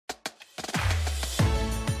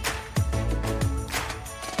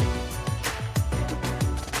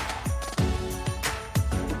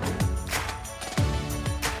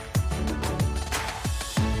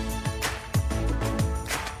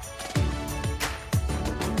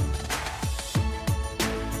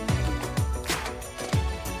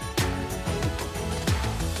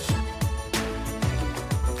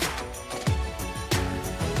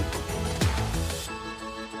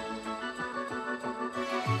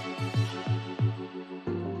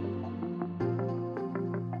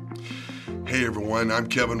Hey everyone, I'm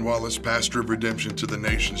Kevin Wallace, pastor of Redemption to the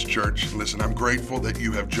Nations Church. Listen, I'm grateful that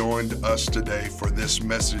you have joined us today for this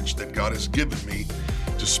message that God has given me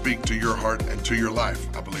to speak to your heart and to your life.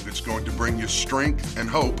 I believe it's going to bring you strength and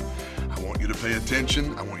hope. I want you to pay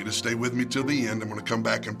attention. I want you to stay with me till the end. I'm going to come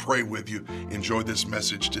back and pray with you. Enjoy this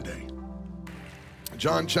message today.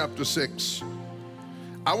 John chapter 6.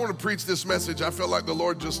 I want to preach this message. I felt like the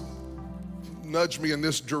Lord just nudged me in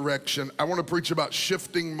this direction. I want to preach about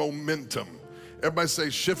shifting momentum. Everybody say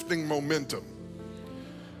shifting momentum.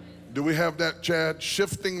 Do we have that, Chad?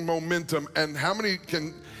 Shifting momentum. And how many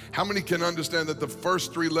can understand that the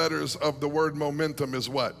first three letters of the word momentum is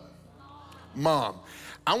what? Mom.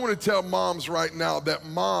 I want to tell moms right now that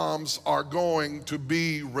moms are going to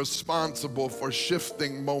be responsible for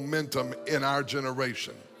shifting momentum in our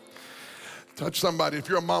generation. Touch somebody. If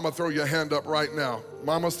you're a mama, throw your hand up right now.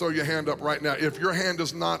 Mamas, throw your hand up right now. If your hand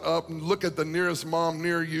is not up, look at the nearest mom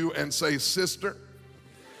near you and say, sister,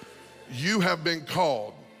 you have been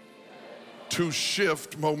called to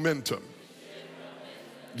shift momentum.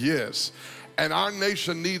 Yes. And our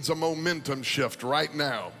nation needs a momentum shift right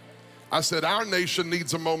now. I said our nation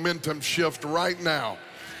needs a momentum shift right now.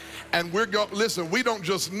 And listen, we don't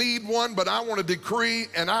just need one, but I want to decree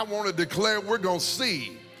and I want to declare we're going to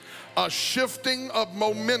see a shifting of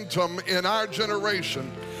momentum in our generation.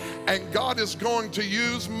 And God is going to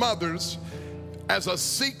use mothers as a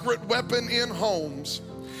secret weapon in homes.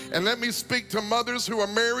 And let me speak to mothers who are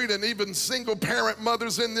married and even single parent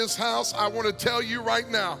mothers in this house. I want to tell you right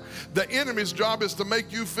now, the enemy's job is to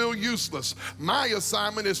make you feel useless. My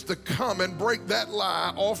assignment is to come and break that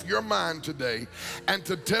lie off your mind today and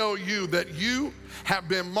to tell you that you have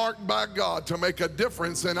been marked by God to make a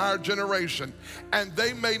difference in our generation. And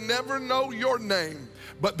they may never know your name,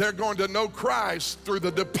 but they're going to know Christ through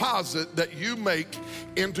the deposit that you make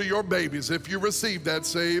into your babies. If you receive that,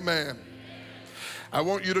 say amen. I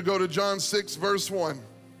want you to go to John 6, verse 1.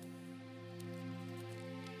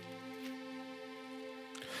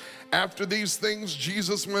 After these things,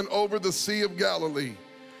 Jesus went over the Sea of Galilee,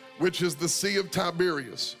 which is the Sea of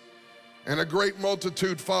Tiberias. And a great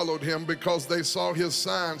multitude followed him because they saw his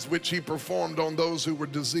signs which he performed on those who were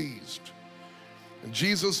diseased. And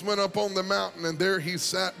Jesus went up on the mountain, and there he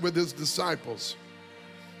sat with his disciples.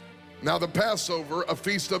 Now the Passover, a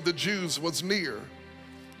feast of the Jews, was near.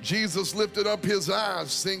 Jesus lifted up his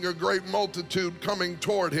eyes, seeing a great multitude coming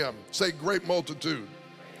toward him. Say, great multitude.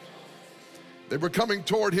 They were coming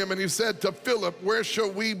toward him, and he said to Philip, where shall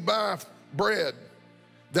we buy bread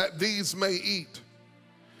that these may eat?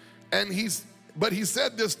 But he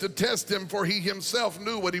said this to test him, for he himself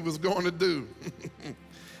knew what he was going to do.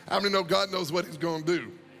 How many know God knows what he's going to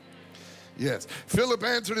do? Yes. Philip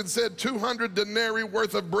answered and said, 200 denarii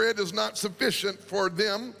worth of bread is not sufficient for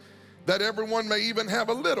them, that everyone may even have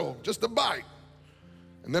a little, just a bite.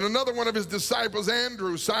 And then another one of his disciples,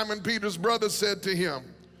 Andrew, Simon Peter's brother, said to him,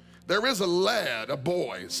 there is a lad, a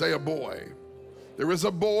boy, say a boy. There is a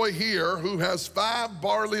boy here who has 5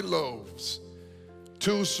 barley loaves,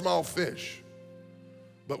 2 small fish.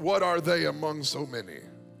 But what are they among so many?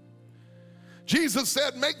 Jesus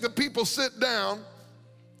said, make the people sit down.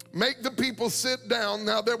 Make the people sit down.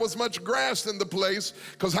 Now there was much grass in the place,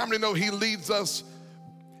 because how many know he leads us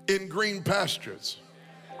in green pastures?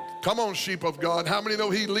 Come on, sheep of God. How many know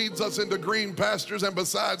he leads us into green pastures and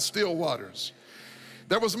besides still waters?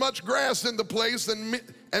 There was much grass in the place,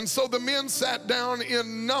 and so the men sat down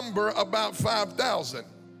in number about 5,000.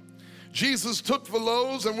 Jesus took the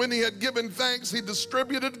loaves, and when he had given thanks, he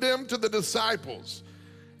distributed them to the disciples,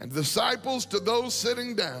 and the disciples to those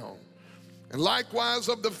sitting down, and likewise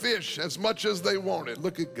of the fish as much as they wanted.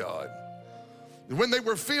 Look at God. And when they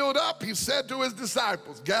were filled up, he said to his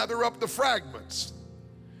disciples, gather up the fragments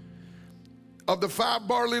of the 5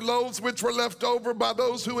 barley loaves which were left over by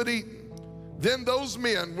those who had eaten. Then those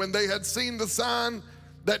men, when they had seen the sign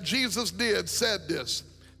that Jesus did, said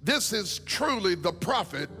this is truly the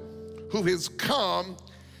prophet who has come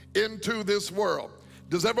into this world.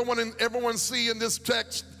 Does everyone see in this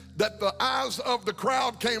text that the eyes of the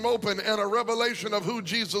crowd came open and a revelation of who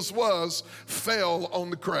Jesus was fell on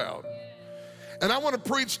the crowd? And I want to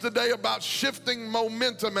preach today about shifting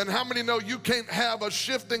momentum. And how many know you can't have a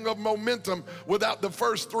shifting of momentum without the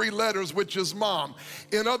first 3 letters, which is mom?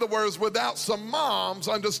 In other words, without some moms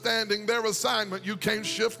understanding their assignment, you can't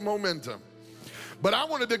shift momentum. But I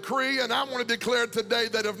want to decree and I want to declare today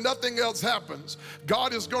that if nothing else happens,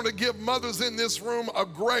 God is going to give mothers in this room a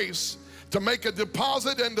grace to make a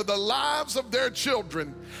deposit into the lives of their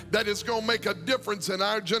children that is going to make a difference in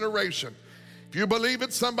our generation. If you believe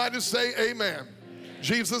it, somebody say amen.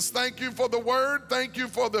 Jesus, thank you for the word. Thank you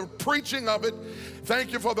for the preaching of it.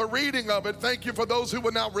 Thank you for the reading of it. Thank you for those who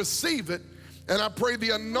will now receive it. And I pray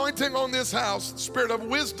the anointing on this house, spirit of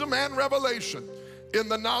wisdom and revelation in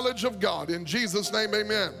the knowledge of God. In Jesus' name,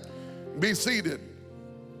 amen. Be seated.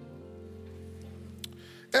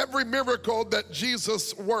 Every miracle that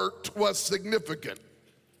Jesus worked was significant.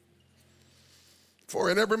 For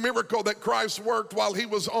in every miracle that Christ worked while he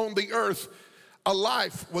was on the earth, a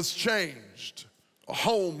life was changed, a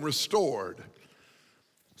home restored.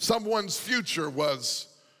 Someone's future was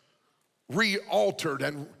re-altered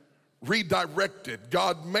and redirected.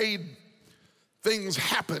 God made things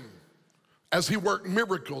happen as he worked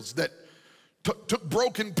miracles that took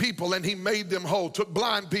broken people and he made them whole, took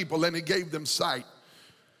blind people and he gave them sight,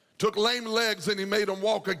 took lame legs and he made them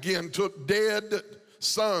walk again, took dead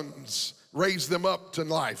sons, raised them up to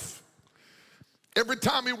life. Every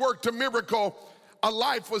time he worked a miracle, a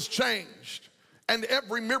life was changed, and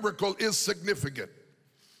every miracle is significant.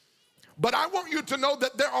 But I want you to know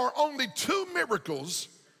that there are only 2 miracles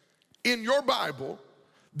in your Bible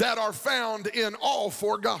that are found in all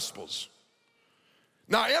 4 Gospels.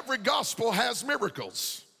 Now, every gospel has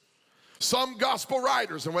miracles. Some gospel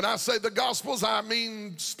writers, and when I say the Gospels, I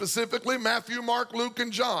mean specifically Matthew, Mark, Luke,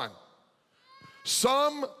 and John.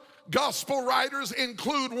 Some gospel writers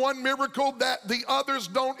include one miracle that the others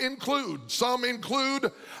don't include. Some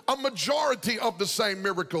include a majority of the same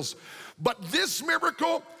miracles. But this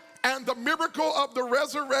miracle and the miracle of the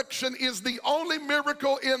resurrection is the only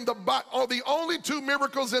miracle in the Bible, or the only 2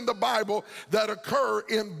 miracles in the Bible that occur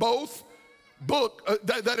in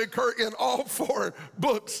that occur in all 4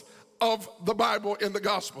 books of the Bible in the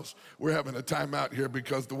Gospels. We're having a time out here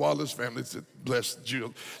because the Wallace family said, bless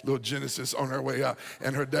Jill, little Genesis on her way out,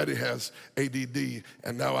 and her daddy has ADD,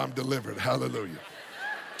 and now I'm delivered. Hallelujah.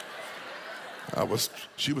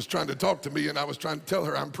 She was trying to talk to me, and I was trying to tell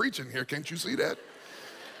her, I'm preaching here. Can't you see that?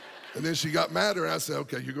 And then she got madder, and I said,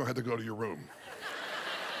 okay, you're going to have to go to your room.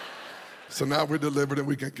 So now we're delivered, and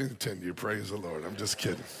we can continue. Praise the Lord. I'm just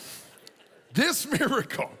kidding. This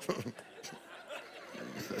miracle,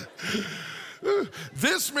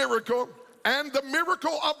 this miracle and the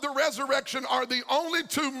miracle of the resurrection are the only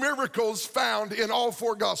 2 miracles found in all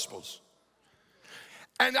 4 Gospels.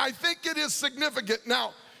 And I think it is significant.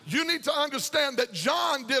 Now, you need to understand that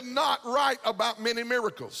John did not write about many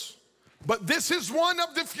miracles. But this is one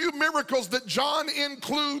of the few miracles that John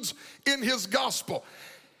includes in his gospel.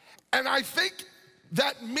 And I think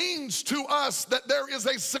that means to us that there is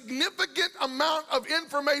a significant amount of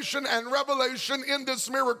information and revelation in this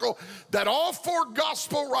miracle that all 4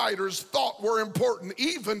 gospel writers thought were important,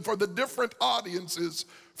 even for the different audiences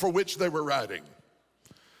for which they were writing.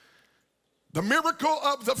 The miracle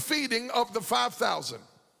of the feeding of the 5,000.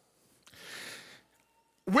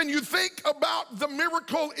 When you think about the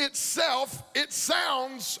miracle itself, it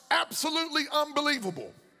sounds absolutely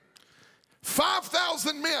unbelievable.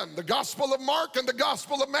 5,000 men. The Gospel of Mark and the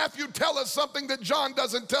Gospel of Matthew tell us something that John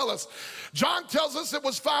doesn't tell us. John tells us it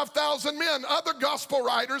was 5,000 men. Other gospel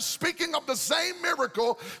writers, speaking of the same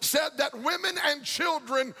miracle, said that women and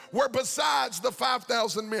children were besides the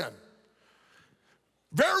 5,000 men.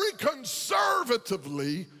 Very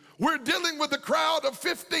conservatively, we're dealing with a crowd of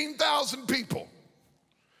 15,000 people.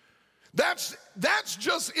 That's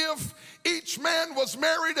just if each man was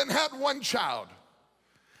married and had one child.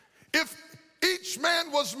 If each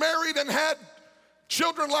man was married and had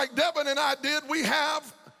children like Devin and I did, we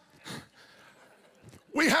have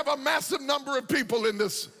a massive number of people in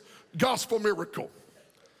this gospel miracle.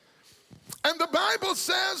 And the Bible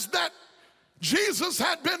says that Jesus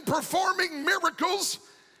had been performing miracles,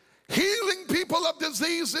 healing people of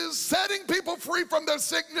diseases, setting people free from their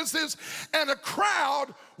sicknesses, and a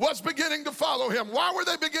crowd was beginning to follow him. Why were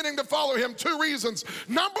they beginning to follow him? 2 reasons.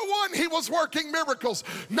 Number 1, he was working miracles.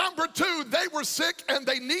 Number 2, they were sick and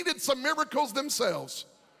they needed some miracles themselves.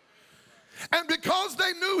 And because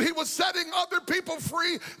they knew he was setting other people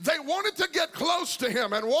free, they wanted to get close to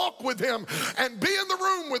him and walk with him and be in the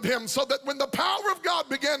room with him so that when the power of God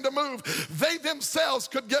began to move, they themselves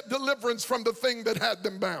could get deliverance from the thing that had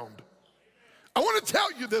them bound. I want to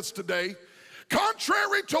tell you this today.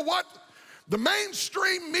 Contrary to what the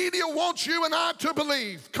mainstream media wants you and I to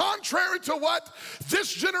believe, contrary to what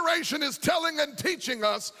this generation is telling and teaching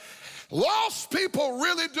us, lost people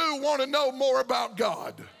really do want to know more about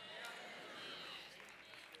God.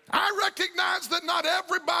 I recognize that not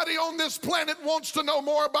everybody on this planet wants to know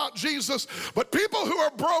more about Jesus, but people who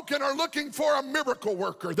are broken are looking for a miracle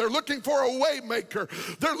worker. They're looking for a way maker.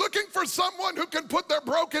 They're looking for someone who can put their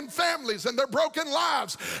broken families and their broken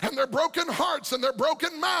lives and their broken hearts and their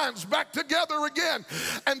broken minds back together again.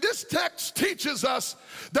 And this text teaches us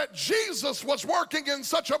that Jesus was working in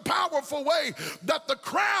such a powerful way that the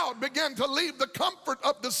crowd began to leave the comfort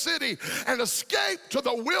of the city and escape to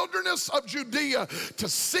the wilderness of Judea to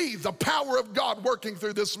see the power of God working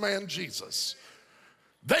through this man Jesus.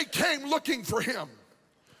 They came looking for him.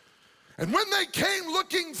 And when they came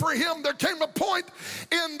looking for him, there came a point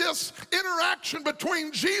in this interaction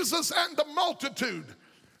between Jesus and the multitude.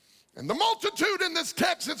 And the multitude in this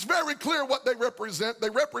text, it's very clear what they represent. They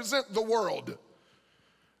represent the world.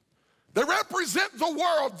 They represent the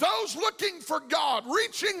world, those looking for God,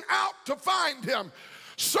 reaching out to find him,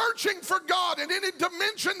 searching for God in any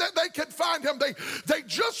dimension that they could find him. They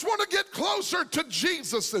just want to get closer to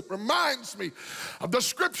Jesus. It reminds me of the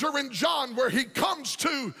scripture in John where he comes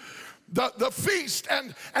to the feast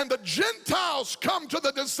and the Gentiles come to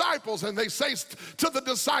the disciples and they say to the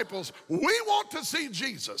disciples, we want to see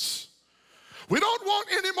Jesus. We don't want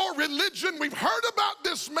any more religion. We've heard about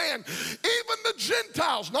this man. Even the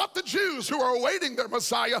Gentiles, not the Jews who are awaiting their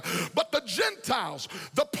Messiah, but the Gentiles,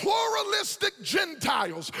 the pluralistic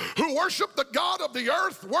Gentiles who worship the God of the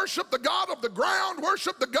earth, worship the God of the ground,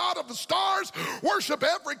 worship the God of the stars, worship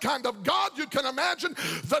every kind of God you can imagine.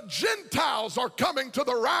 The Gentiles are coming to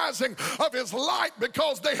the rising of his light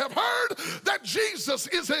because they have heard that Jesus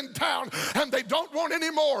is in town, and they don't want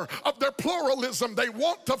any more of their pluralism. They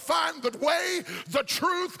want to find the way, the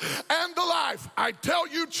truth, and the life. I tell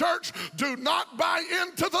you, church, do not buy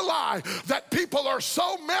into the lie that people are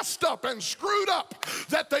so messed up and screwed up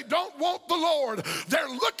that they don't want the Lord. They're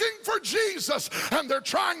looking for Jesus and they're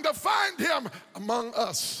trying to find him among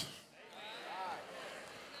us.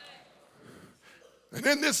 And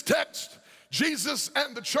in this text, Jesus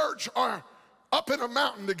and the church are up in a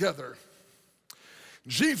mountain together.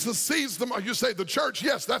 Jesus sees them. You say the church?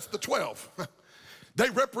 Yes, that's the 12. They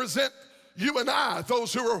represent you and I,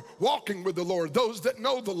 those who are walking with the Lord, those that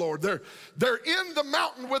know the Lord. They're in the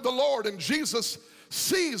mountain with the Lord, and Jesus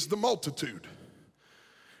sees the multitude.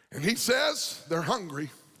 And he says, they're hungry.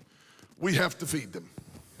 We have to feed them.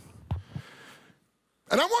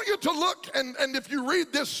 And I want you to look, and if you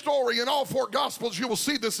read this story in all four Gospels, you will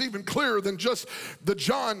see this even clearer than just the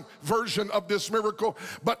John version of this miracle.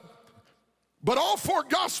 But all four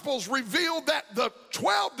Gospels reveal that the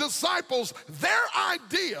 12 disciples, their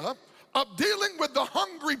idea of dealing with the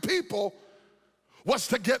hungry people was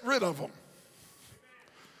to get rid of them.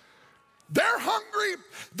 They're hungry.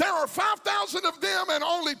 There are 5,000 of them and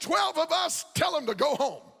only 12 of us. Tell them to go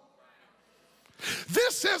home.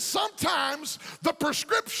 This is sometimes the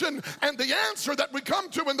prescription and the answer that we come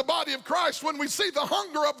to in the body of Christ when we see the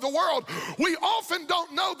hunger of the world. We often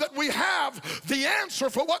don't know that we have the answer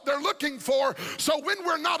for what they're looking for. So when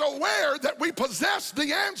we're not aware that we possess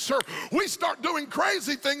the answer, we start doing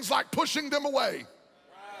crazy things like pushing them away.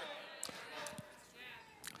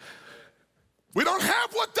 We don't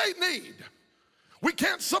have what they need. We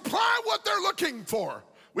can't supply what they're looking for.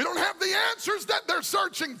 We don't have the answers that they're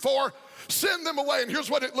searching for. Send them away. And here's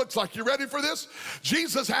what it looks like. You ready for this?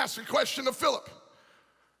 Jesus asked a question of Philip.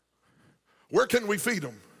 Where can we feed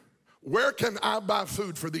them? Where can I buy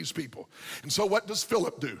food for these people? And so what does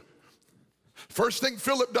Philip do? First thing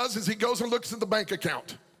Philip does is he goes and looks at the bank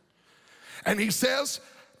account. And he says,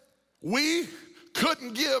 we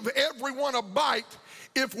couldn't give everyone a bite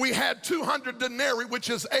if we had 200 denarii, which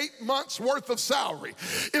is 8 months worth of salary.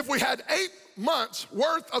 If we had 8 months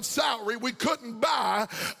worth of salary, we couldn't buy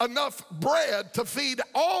enough bread to feed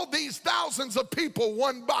all these thousands of people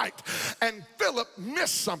one bite. And Philip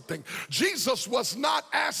missed something. Jesus was not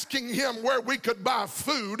asking him where we could buy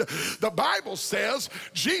food. The Bible says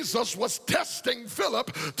Jesus was testing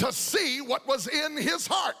Philip to see what was in his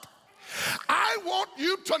heart. I want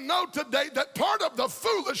you to know today that part of the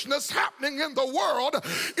foolishness happening in the world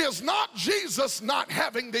is not Jesus not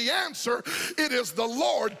having the answer. It is the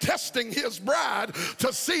Lord testing his bride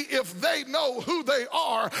to see if they know who they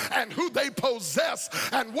are and who they possess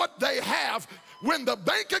and what they have. When the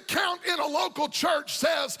bank account in a local church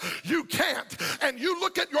says you can't, and you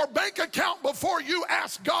look at your bank account before you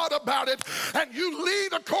ask God about it, and you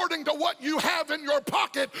lead according to what you have in your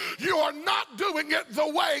pocket, you are not doing it the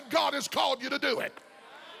way God has called you to do it.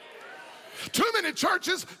 Too many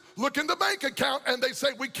churches look in the bank account and they say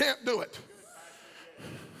we can't do it.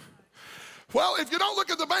 Well, if you don't look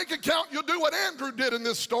at the bank account, you'll do what Andrew did in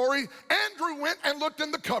this story. Andrew went and looked in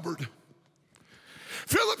the cupboard.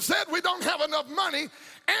 Philip said we don't have enough money.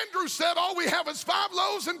 Andrew said, all we have is 5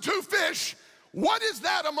 loaves and 2 fish. What is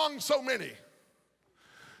that among so many?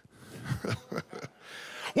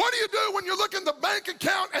 What do you do when you look in the bank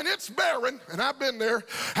account and it's barren? And I've been there.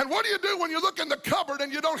 And what do you do when you look in the cupboard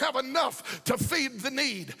and you don't have enough to feed the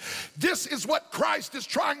need? This is what Christ is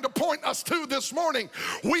trying to point us to this morning.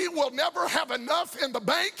 We will never have enough in the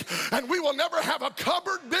bank, and we will never have a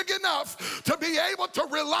cupboard big enough to be able to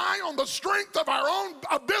rely on the strength of our own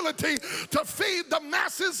ability to feed the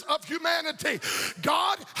masses of humanity.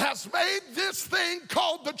 God has made this thing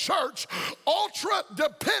called the church ultra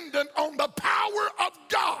dependent on the power of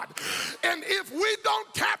God. And if we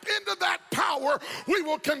don't tap into that power, we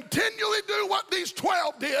will continually do what these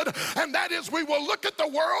 12 did, and that is we will look at the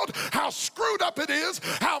world, how screwed up it is,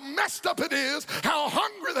 how messed up it is, how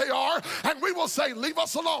hungry they are, and we will say, leave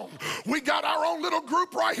us alone. We got our own little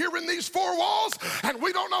group right here in these 4 walls, and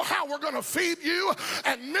we don't know how we're going to feed you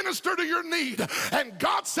and minister to your need. And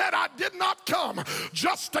God said, I did not come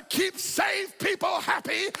just to keep saved people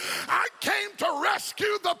happy. I came to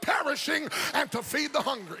rescue the perishing and to feed the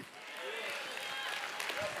hungry.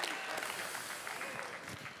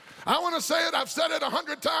 I want to say it. I've said it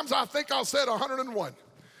 100 times. I think I'll say it 101.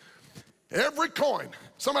 Every coin,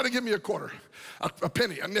 somebody give me a quarter, a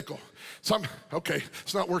penny, a nickel. Okay,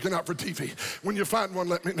 it's not working out for TV. When you find one,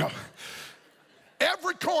 let me know.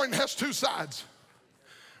 Every coin has 2 sides.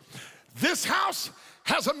 This house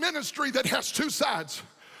has a ministry that has 2 sides.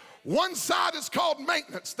 One side is called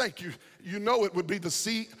maintenance. Thank you. You know it would be the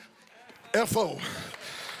CFO,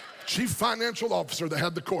 Chief Financial Officer, that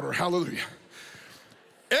had the quarter. Hallelujah.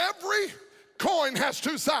 Every coin has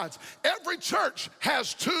 2 sides. Every church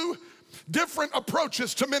has 2 different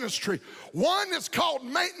approaches to ministry. One is called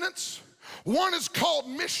maintenance. One is called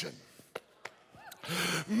mission.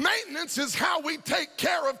 Maintenance is how we take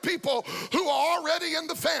care of people who are already in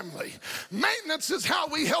the family. Maintenance is how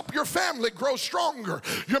we help your family grow stronger,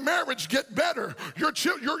 your marriage get better, your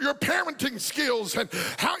parenting skills. And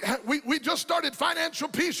how we just started Financial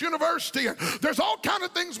Peace University, and there's all kind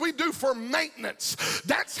of things we do for maintenance.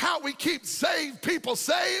 That's how we keep saved people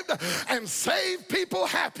saved and save people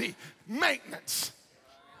happy. Maintenance.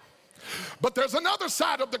 But there's another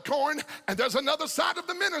side of the coin, and there's another side of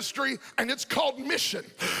the ministry, and it's called mission.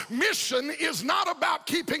 Mission is not about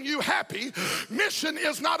keeping you happy. Mission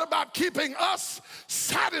is not about keeping us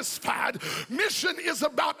satisfied. Mission is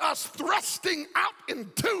about us thrusting out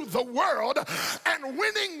into the world and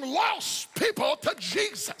winning lost people to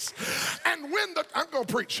Jesus. And I'm going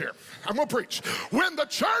to preach here. I'm going to preach. When the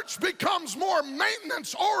church becomes more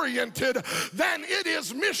maintenance oriented than it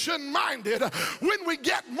is mission minded, when we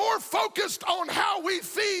get more focused on how we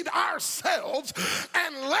feed ourselves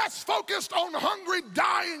and less focused on hungry,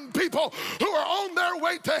 dying people who are on their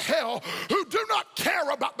way to hell, who do not care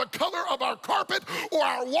about the color of our carpet or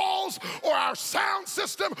our walls or our sound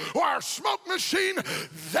system or our smoke machine.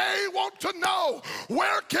 They want to know,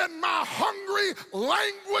 where can my hungry,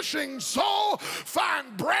 languishing soul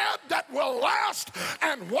find bread that will last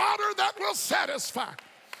and water that will satisfy?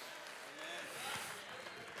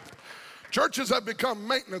 Churches have become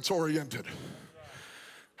maintenance oriented.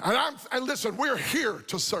 And listen, we're here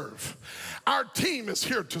to serve. Our team is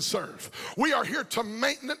here to serve. We are here to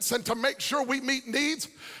maintenance and to make sure we meet needs,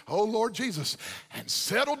 oh Lord Jesus, and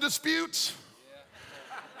settle disputes.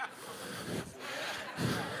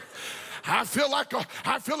 I feel like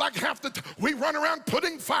we run around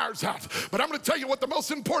putting fires out. But I'm going to tell you what the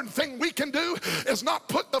most important thing we can do is not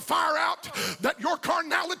put the fire out that your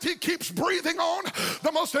carnality keeps breathing on.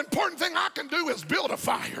 The most important thing I can do is build a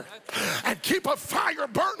fire and keep a fire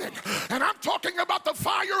burning. And I'm talking about the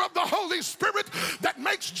fire of the Holy Spirit that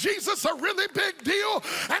makes Jesus a really big deal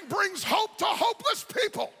and brings hope to hopeless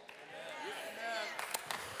people.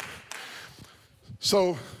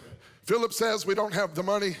 So Philip says we don't have the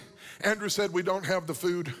money. Andrew said we don't have the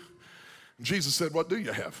food. Jesus said, what do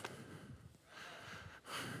you have?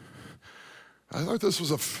 I thought this was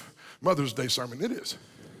a Mother's Day sermon. It is.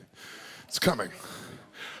 It's coming.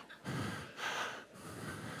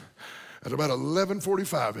 At about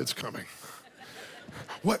 11:45, it's coming.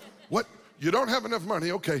 What? You don't have enough money?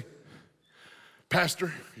 Okay.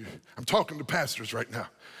 Pastor, I'm talking to pastors right now.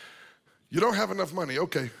 You don't have enough money?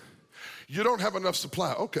 Okay. You don't have enough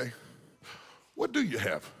supply? Okay. What do you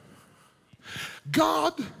have?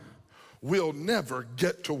 God will never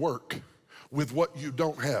get to work with what you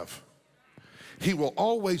don't have. He will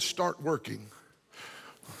always start working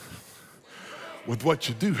with what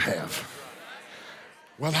you do have.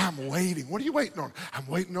 Well, I'm waiting. What are you waiting on? I'm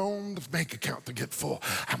waiting on the bank account to get full.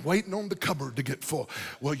 I'm waiting on the cupboard to get full.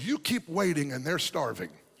 Well, you keep waiting and they're starving.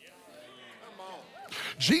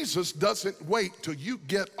 Jesus doesn't wait till you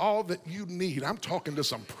get all that you need. I'm talking to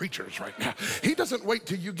some preachers right now. He doesn't wait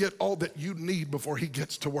till you get all that you need before he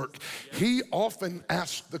gets to work. He often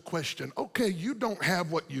asks the question, okay, you don't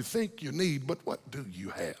have what you think you need, but what do you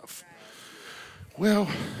have? Well,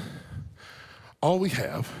 all we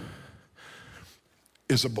have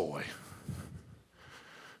is a boy.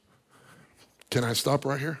 Can I stop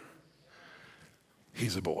right here?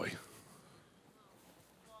 He's a boy.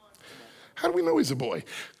 How do we know he's a boy?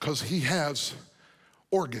 Because he has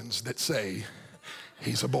organs that say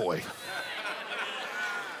he's a boy.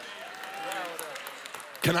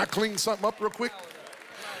 Can I clean something up real quick?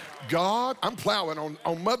 God, I'm plowing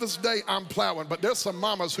on Mother's Day, I'm plowing, but there's some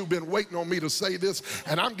mamas who've been waiting on me to say this,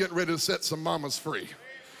 and I'm getting ready to set some mamas free.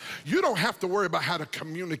 You don't have to worry about how to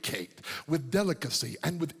communicate with delicacy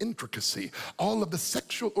and with intricacy all of the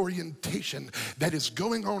sexual orientation that is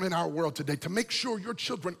going on in our world today to make sure your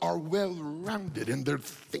children are well-rounded in their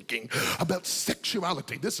thinking about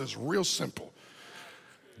sexuality. This is real simple.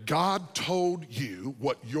 God told you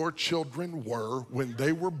what your children were when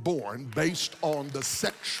they were born based on the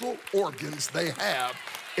sexual organs they have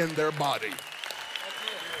in their body.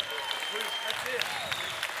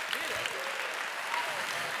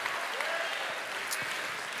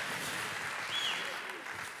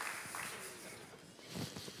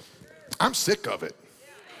 I'm sick of it.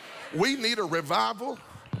 We need a revival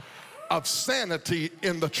of sanity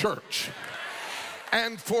in the church.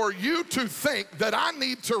 And for you to think that I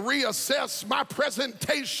need to reassess my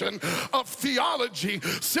presentation of theology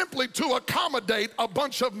simply to accommodate a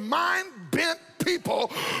bunch of mind-bent people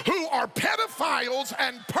who are pedophiles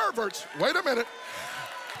and perverts. Wait a minute.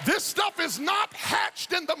 This stuff is not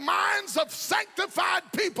hatched in the minds of sanctified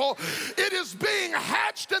people. It is being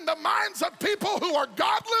hatched in the minds of people who are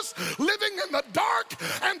godless, living in the dark,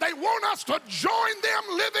 and they want us to join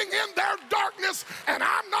them living in their darkness, and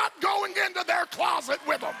I'm not going into their closet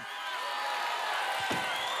with them.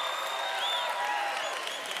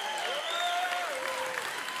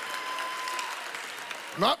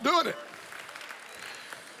 Not doing it.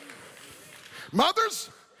 Mothers,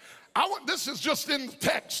 this is just in the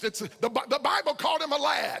text. It's the Bible called him a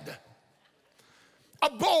lad, a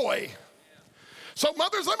boy. So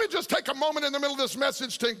mothers, let me just take a moment in the middle of this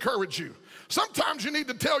message to encourage you. Sometimes you need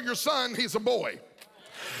to tell your son he's a boy.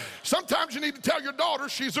 Sometimes you need to tell your daughter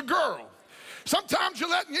she's a girl. Sometimes you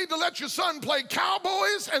need to let your son play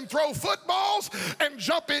cowboys and throw footballs and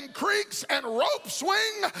jump in creeks and rope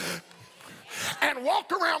swing and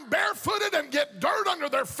walk around barefooted and get dirt under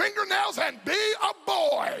their fingernails and be a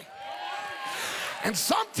boy. And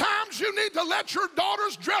sometimes you need to let your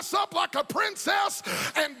daughters dress up like a princess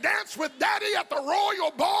and dance with daddy at the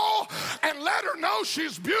royal ball and let her know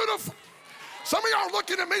she's beautiful. Some of y'all are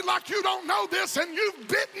looking at me like you don't know this, and you've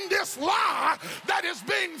bitten this lie that is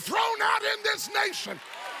being thrown out in this nation.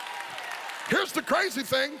 Here's the crazy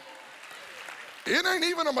thing. It ain't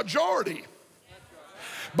even a majority,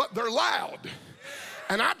 but they're loud.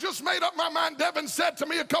 And I just made up my mind. Devin said to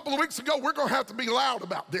me a couple of weeks ago, we're going to have to be loud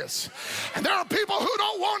about this. And there are people who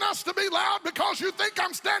don't want us to be loud because you think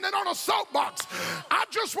I'm standing on a soapbox. I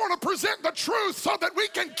just want to present the truth so that we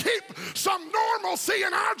can keep some normalcy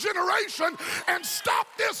in our generation and stop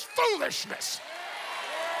this foolishness.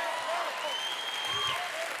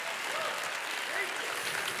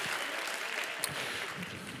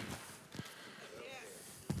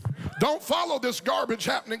 Don't follow this garbage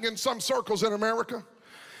happening in some circles in America.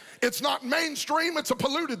 It's not mainstream, it's a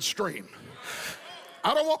polluted stream.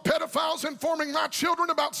 I don't want pedophiles informing my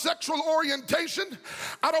children about sexual orientation.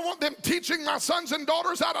 I don't want them teaching my sons and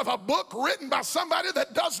daughters out of a book written by somebody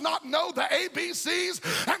that does not know the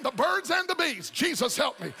ABCs and the birds and the bees. Jesus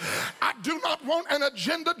help me. I do not want an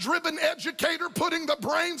agenda-driven educator putting the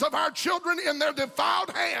brains of our children in their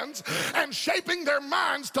defiled hands and shaping their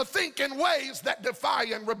minds to think in ways that defy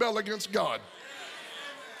and rebel against God.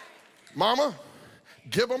 Mama,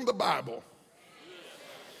 give them the Bible.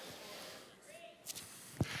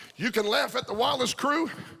 You can laugh at the Wallace crew.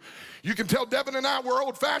 You can tell Devin and I we're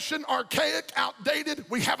old-fashioned, archaic, outdated.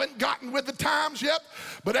 We haven't gotten with the times yet.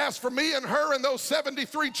 But as for me and her and those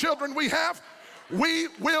 73 children we have, we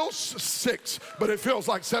will, 6, but it feels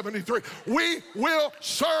like 73. We will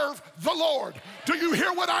serve the Lord. Do you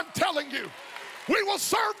hear what I'm telling you? We will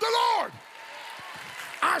serve the Lord.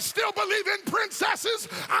 I still believe in princesses.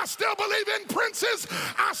 I still believe in princes.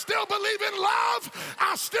 I still believe in love.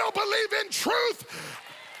 I still believe in truth.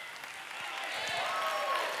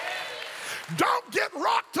 Don't get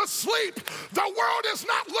rocked to sleep. The world is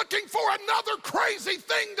not looking for another crazy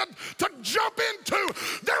thing to jump into.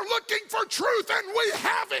 They're looking for truth, and we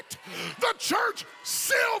have it. the church,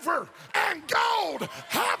 silver and gold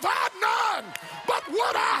have I none, but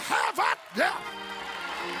what I have I, yeah.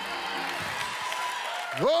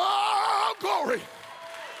 Oh, glory.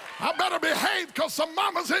 I better behave because some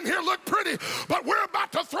mamas in here look pretty, but we're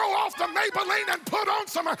about to throw off the Maybelline and put on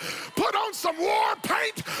some war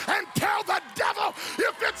paint and tell the devil,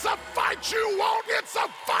 if it's a fight you want, it's a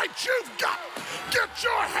fight you've got. Get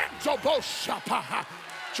your hands off,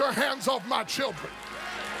 get your hands off my children.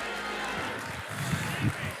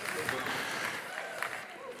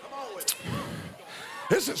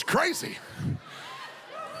 This is crazy.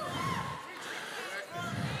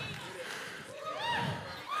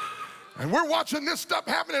 And we're watching this stuff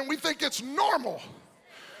happen and we think it's normal.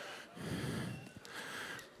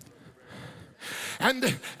 And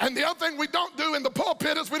the other thing we don't do in the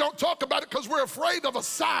pulpit is we don't talk about it because we're afraid of a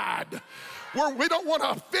side. We don't want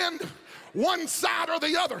to offend one side or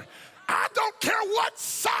the other. I don't care what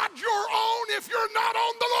side you're on if you're not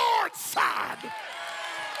on the Lord's side.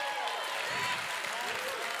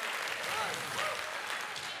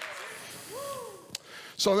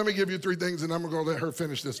 So let me give you 3 things, and I'm going to let her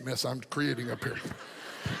finish this mess I'm creating up here.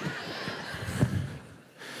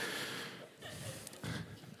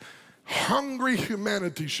 Hungry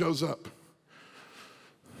humanity shows up.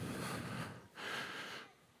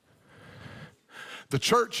 The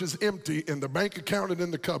church is empty in the bank account and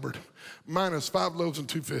in the cupboard, minus 5 loaves and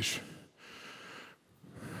 2 fish.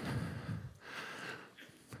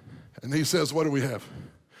 And he says, what do we have?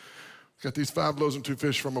 We got these 5 loaves and 2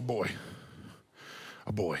 fish from a boy.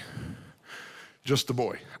 A boy. Just a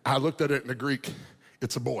boy. I looked at it in the Greek.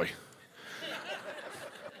 It's a boy.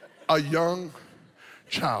 A young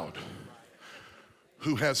child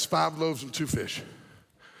who has 5 loaves and 2 fish.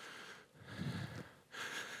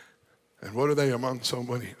 And what are they among so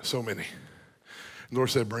many? The Lord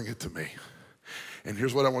said, bring it to me. And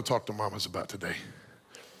here's what I want to talk to mamas about today.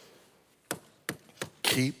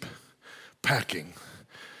 Keep packing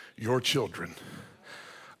your children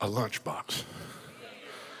a lunchbox.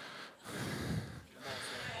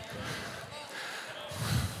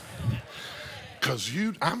 Because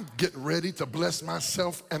I'm getting ready to bless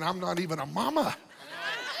myself and I'm not even a mama.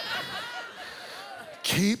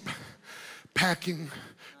 Keep packing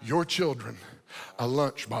your children a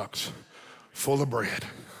lunchbox full of bread.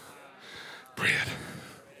 Bread.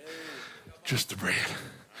 Just the bread.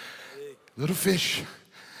 Little fish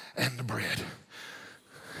and the bread.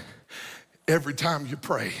 Every time you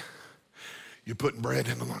pray, you're putting bread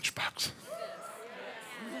in the lunchbox.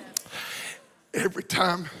 Every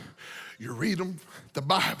time you read them the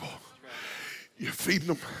Bible, you're feeding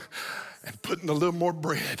them and putting a little more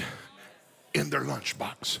bread in their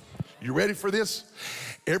lunchbox. You ready for this?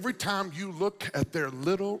 Every time you look at their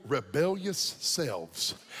little rebellious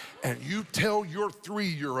selves and you tell your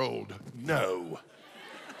 3-year-old no.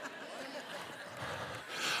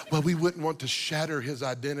 Well, we wouldn't want to shatter his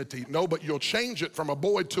identity. No, but you'll change it from a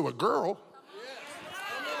boy to a girl.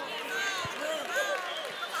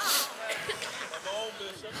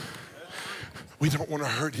 We don't want to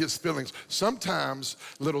hurt his feelings. Sometimes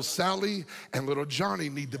little Sally and little Johnny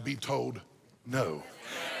need to be told no.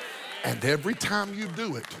 And every time you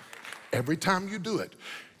do it,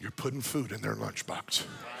 you're putting food in their lunchbox.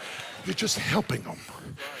 You're just helping them.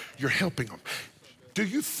 You're helping them. Do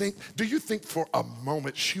you think for a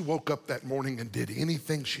moment she woke up that morning and did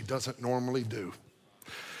anything she doesn't normally do?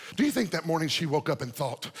 Do you think that morning she woke up and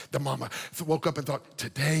thought, the mama woke up and thought,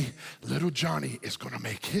 today little Johnny is going to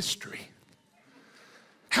make history?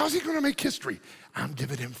 How's he going to make history? I'm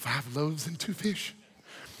giving him 5 loaves and 2 fish.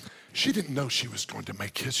 She didn't know she was going to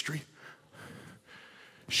make history.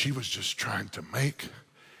 She was just trying to make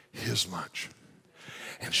his lunch.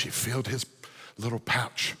 And she filled his little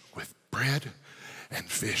pouch with bread and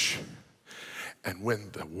fish. And when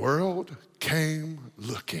the world came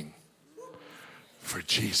looking for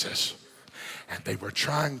Jesus, and they were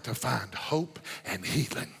trying to find hope and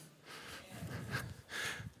healing,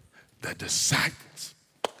 the disciples,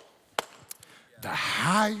 the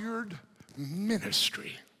hired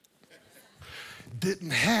ministry,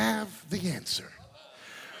 didn't have the answer,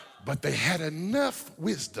 but they had enough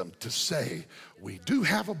wisdom to say, we do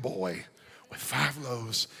have a boy with 5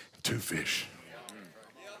 loaves and 2 fish.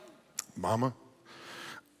 Mama,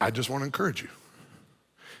 I just want to encourage you.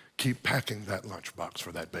 Keep packing that lunchbox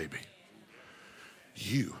for that baby.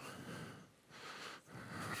 You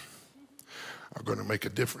are going to make a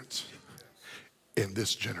difference in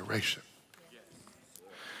this generation.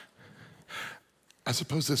 I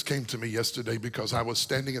suppose this came to me yesterday because I was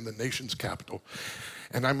standing in the nation's capital,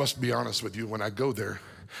 and I must be honest with you, when I go there,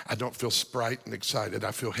 I don't feel sprite and excited.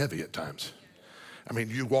 I feel heavy at times. I mean,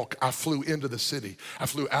 you walk, I flew into the city. I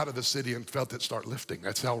flew out of the city and felt it start lifting.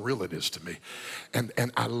 That's how real it is to me. And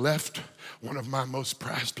I left one of my most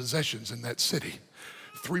prized possessions in that city,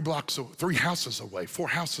 4 houses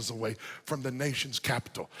away from the nation's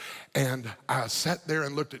capital. And I sat there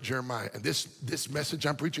and looked at Jeremiah. And this message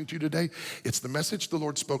I'm preaching to you today, it's the message the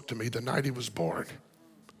Lord spoke to me the night he was born.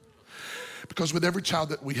 Because with every child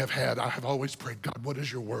that we have had, I have always prayed, God, what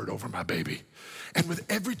is your word over my baby? And with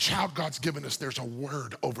every child God's given us, there's a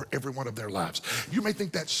word over every one of their lives. You may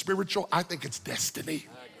think that's spiritual. I think it's destiny.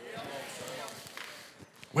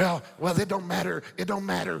 Well, it don't matter. It don't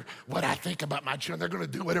matter what I think about my children. They're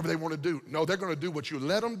going to do whatever they want to do. No, they're going to do what you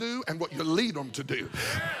let them do and what you lead them to do.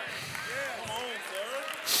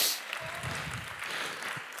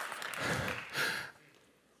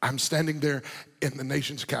 I'm standing there in the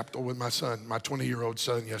nation's capital with my son, my 20-year-old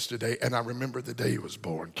son yesterday, and I remember the day he was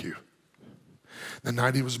born, Q. The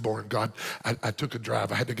night he was born, God, I took a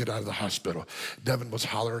drive. I had to get out of the hospital. Devin was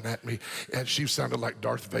hollering at me, and she sounded like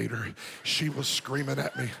Darth Vader. She was screaming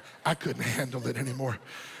at me. I couldn't handle it anymore.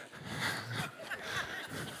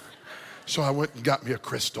 So I went and got me a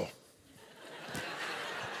crystal.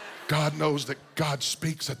 God knows that God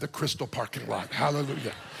speaks at the Crystal parking lot.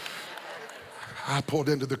 Hallelujah. I pulled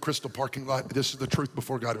into the Crystal parking lot. This is the truth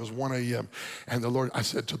before God. It was 1 a.m. And I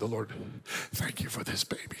said to the Lord, thank you for this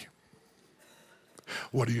baby.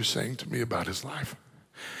 What are you saying to me about his life?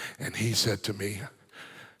 And he said to me,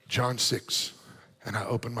 John 6. And I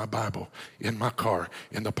opened my Bible in my car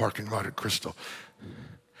in the parking lot at Crystal.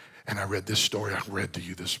 And I read this story I read to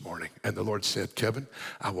you this morning. And the Lord said, Kevin,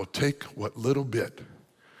 I will take what little bit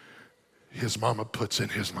his mama puts in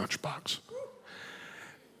his lunchbox.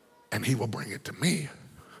 And he will bring it to me,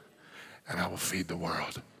 and I will feed the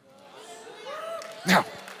world. Now,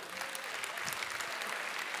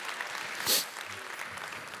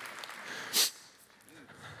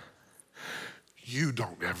 you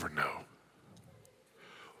don't ever know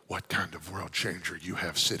what kind of world changer you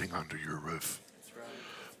have sitting under your roof.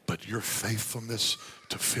 But your faithfulness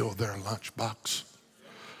to fill their lunchbox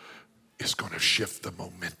is going to shift the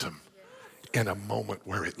momentum in a moment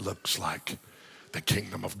where it looks like the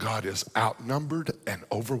kingdom of God is outnumbered and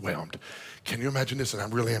overwhelmed. Can you imagine this? And I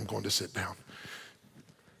really am going to sit down.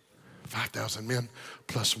 5,000 men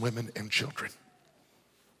plus women and children.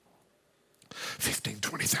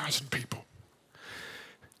 20,000 people.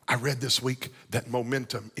 I read this week that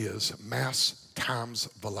momentum is mass times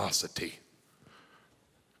velocity.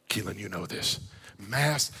 Keelan, you know this.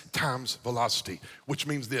 Mass times velocity, which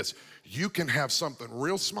means this. You can have something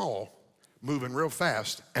real small moving real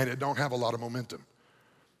fast, and it don't have a lot of momentum.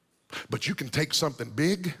 But you can take something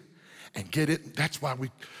big and get it. That's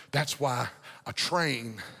why a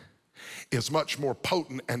train is much more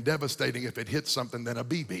potent and devastating if it hits something than a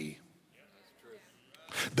BB.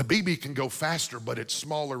 The BB can go faster, but it's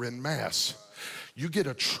smaller in mass. You get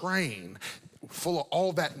a train full of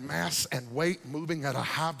all that mass and weight moving at a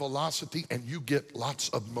high velocity, and you get lots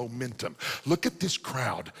of momentum. Look at this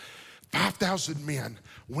crowd. 5,000 men,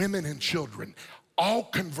 women, and children, all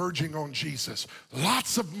converging on Jesus.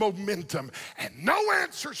 Lots of momentum and no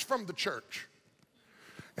answers from the church.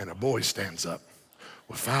 And a boy stands up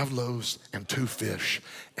with 5 loaves and 2 fish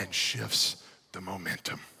and shifts the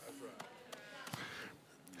momentum.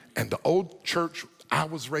 And the old church I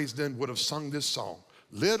was raised in would have sung this song.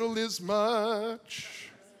 Little is much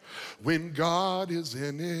when God is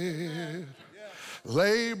in it.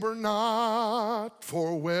 Labor not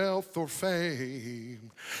for wealth or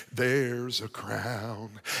fame. There's a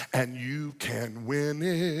crown and you can win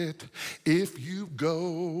it if you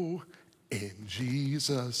go in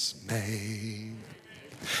Jesus' name.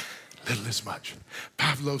 Little is much.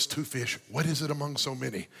 5 loaves, 2 fish. What is it among so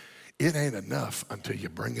many? It ain't enough until you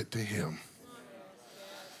bring it to him.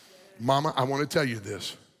 Mama, I want to tell you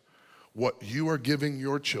this. What you are giving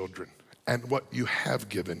your children and what you have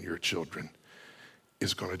given your children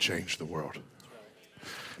is going to change the world.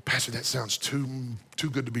 Pastor, that sounds too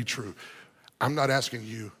good to be true. I'm not asking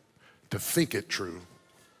you to think it true.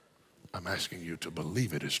 I'm asking you to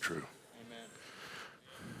believe it is true. Amen.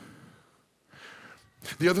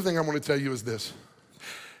 The other thing I want to tell you is this.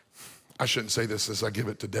 I shouldn't say this as I give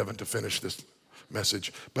it to Devin to finish this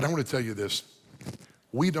message, but I want to tell you this.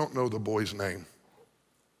 We don't know the boy's name.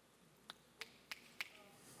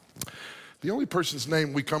 The only person's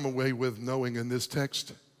name we come away with knowing in this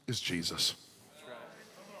text is Jesus.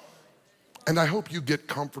 And I hope you get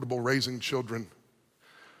comfortable raising children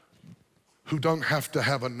who don't have to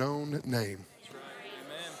have a known name.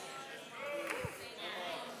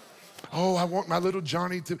 Oh, I want my little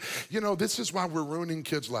Johnny to, this is why we're ruining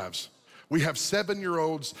kids' lives. We have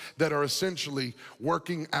 7-year-olds that are essentially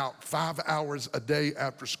working out 5 hours a day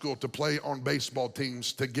after school to play on baseball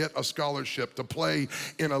teams, to get a scholarship, to play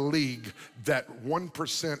in a league that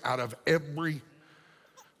 1% out of every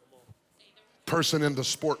person in the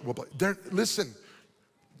sport will play. Listen,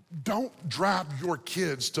 don't drive your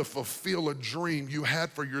kids to fulfill a dream you had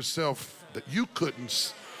for yourself that you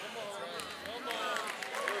couldn't.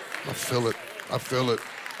 I feel it. I feel it.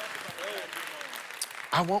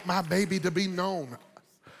 I want my baby to be known.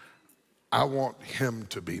 I want him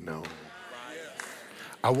to be known.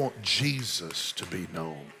 I want Jesus to be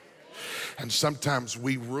known. And sometimes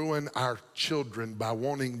we ruin our children by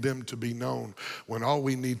wanting them to be known when all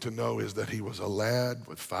we need to know is that he was a lad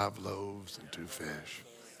with 5 loaves and 2 fish.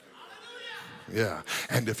 Yeah,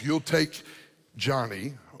 and if you'll take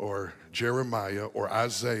Johnny or Jeremiah or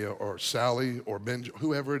Isaiah or Sally or Benjamin,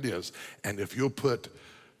 whoever it is, and if you'll put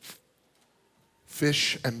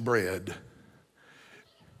fish and bread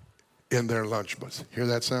in their lunchbox. Hear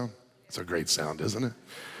that sound? It's a great sound, isn't it?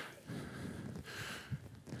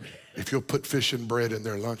 If you'll put fish and bread in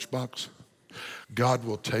their lunchbox, God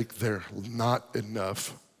will take their not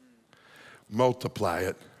enough, multiply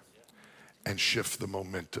it, and shift the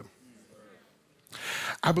momentum.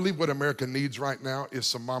 I believe what America needs right now is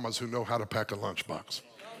some mamas who know how to pack a lunchbox.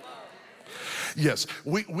 Yes,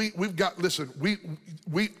 we've got, listen,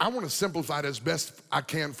 I want to simplify it as best I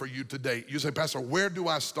can for you today. You say, Pastor, where do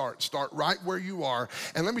I start? Start right where you are.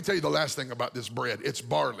 And let me tell you the last thing about this bread. It's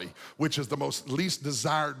barley, which is the most least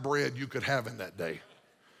desired bread you could have in that day.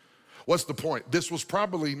 What's the point? This was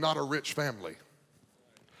probably not a rich family.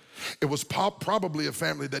 It was probably a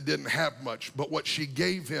family that didn't have much, but what she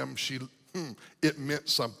gave him, it meant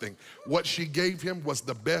something. What she gave him was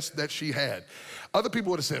the best that she had. Other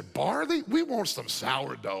people would have said, barley? We want some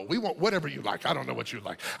sourdough. We want whatever you like. I don't know what you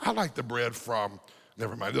like. I like the bread from,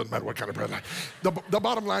 never mind, it doesn't matter what kind of bread I like. The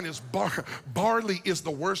bottom line is barley is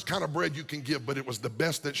the worst kind of bread you can give, but it was the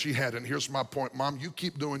best that she had. And here's my point, Mom, you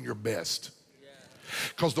keep doing your best.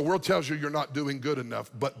 Because the world tells you you're not doing good enough,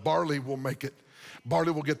 but barley will make it.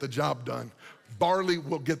 Barley will get the job done. Barley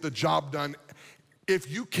will get the job done.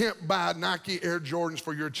 If you can't buy Nike Air Jordans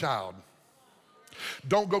for your child,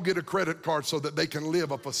 don't go get a credit card so that they can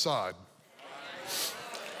live a facade.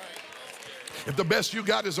 If the best you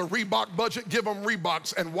got is a Reebok budget, give them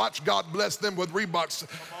Reeboks and watch God bless them with Reeboks.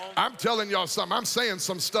 I'm telling y'all something. I'm saying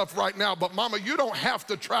some stuff right now, but mama, you don't have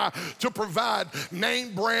to try to provide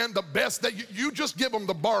name brand, the best that you just give them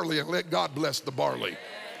the barley and let God bless the barley.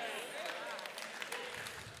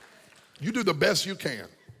 You do the best you can.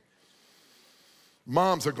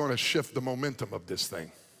 Moms are going to shift the momentum of this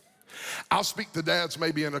thing. I'll speak to dads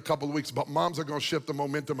maybe in a couple of weeks, but moms are going to shift the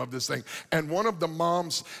momentum of this thing. And one of the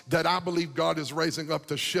moms that I believe God is raising up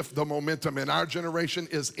to shift the momentum in our generation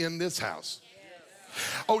is in this house.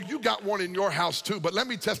 Oh, you got one in your house too, but let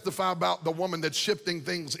me testify about the woman that's shifting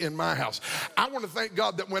things in my house. I want to thank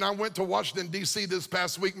God that when I went to Washington, D.C. this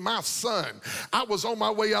past week, my son, I was on my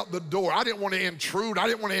way out the door. I didn't want to intrude. I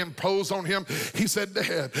didn't want to impose on him. He said,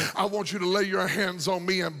 Dad, I want you to lay your hands on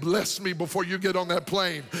me and bless me before you get on that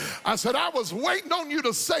plane. I said, I was waiting on you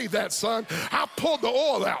to say that, son. I pulled the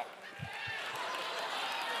oil out.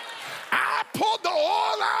 I pulled the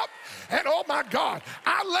oil out. And oh my God,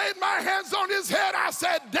 I laid my hands on his head. I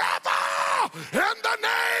said, devil, in the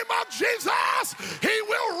name of Jesus, he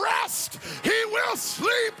will rest, he will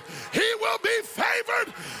sleep, he will be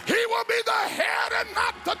favored, he will be the head and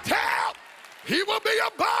not the tail. He will be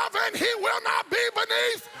above and he will not be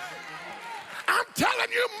beneath. I'm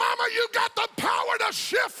telling you, mama, you got the power to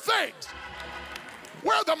shift things.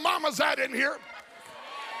 Where are the mamas at in here?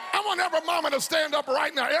 I want every mama to stand up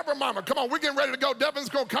right now. Every mama, come on, we're getting ready to go. Devin's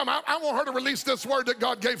going to come out. I want her to release this word that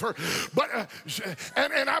God gave her. But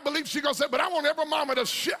and I believe she's going to say, but I want every mama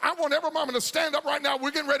to stand up right now.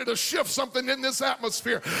 We're getting ready to shift something in this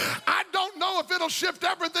atmosphere. I don't know if it'll shift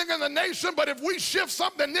everything in the nation, but if we shift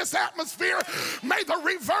something in this atmosphere, may the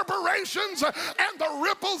reverberations and the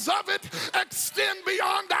ripples of it extend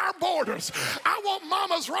beyond our borders. I want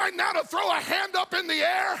mamas right now to throw a hand up in the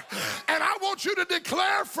air, and I want you to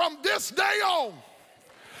declare from this day on.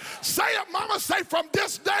 Say it, mama, say from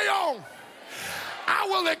this day on, I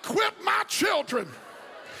will equip my children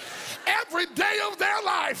every day of their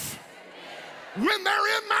life when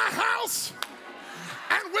they're in my house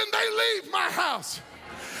and when they leave my house.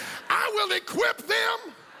 I will equip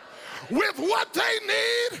them with what they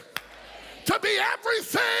need to be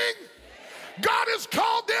everything God has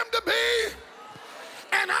called them to be.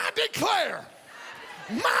 And I declare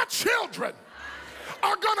my children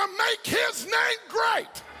are gonna make his name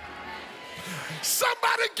great.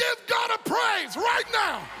 Somebody give God a praise right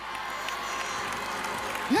now.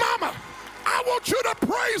 Mama, I want you to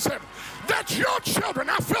praise him that your children,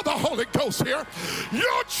 I feel the Holy Ghost here,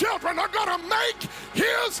 your children are going to make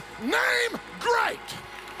his name great.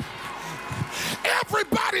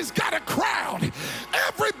 Everybody's got a crowd.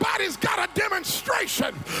 Everybody's got a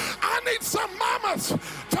demonstration. I need some mamas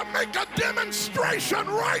to make a demonstration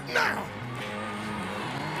right now.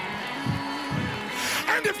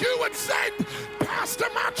 And if you would say, Pastor,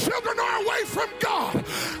 my children are away from God,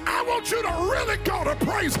 I want you to really go to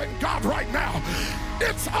praising God right now.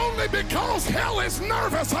 It's only because hell is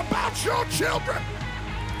nervous about your children.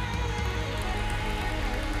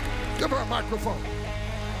 Give her a microphone.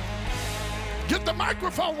 Get the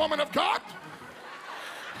microphone, woman of God.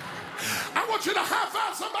 I want you to high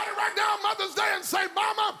five somebody right now on Mother's Day and say,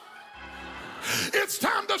 Mama, it's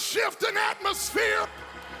time to shift an atmosphere.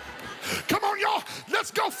 Come on, y'all. Let's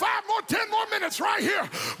go 10 more minutes right here.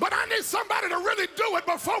 But I need somebody to really do it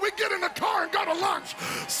before we get in the car and go to lunch.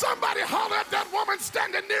 Somebody holler at that woman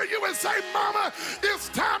standing near you and say, Mama, it's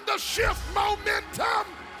time to shift momentum.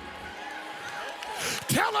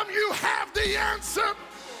 Tell them you have the answer.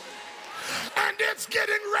 And it's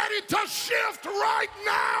getting ready to shift right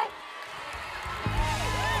now.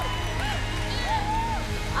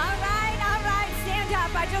 All right, stand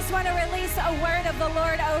up. I just want to release a word of the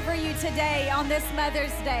Lord over you today on this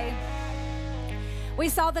Mother's Day. We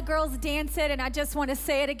saw the girls dance it, and I just want to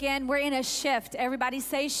say it again. We're in a shift. Everybody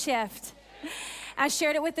say shift. I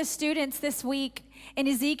shared it with the students this week in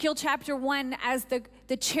Ezekiel chapter 1 as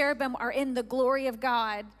the cherubim are in the glory of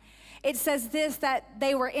God. It says this, that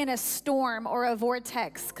they were in a storm or a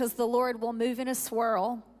vortex because the Lord will move in a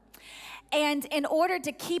swirl. And in order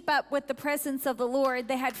to keep up with the presence of the Lord,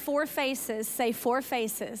 they had 4 faces. Say 4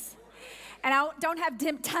 faces. And I don't have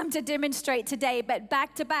time to demonstrate today, but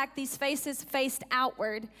back to back, these faces faced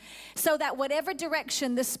outward so that whatever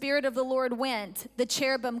direction the Spirit of the Lord went, the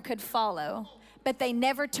cherubim could follow. But they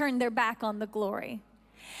never turned their back on the glory.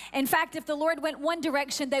 In fact, if the Lord went one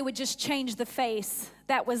direction, they would just change the face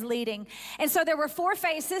that was leading. And so there were 4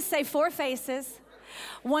 faces. Say 4 faces.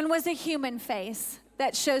 One was a human face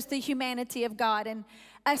that shows the humanity of God and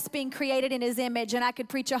us being created in his image. And I could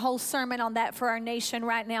preach a whole sermon on that for our nation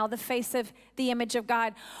right now, the face of the image of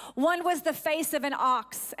God. One was the face of an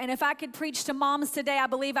ox. And if I could preach to moms today, I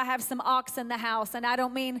believe I have some ox in the house. And I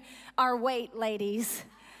don't mean our weight, ladies.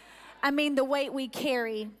 I mean the weight we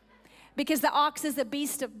carry. Because the ox is a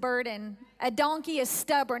beast of burden. A donkey is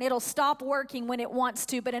stubborn. It'll stop working when it wants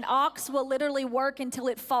to, but an ox will literally work until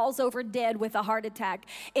it falls over dead with a heart attack.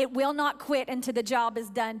 It will not quit until the job is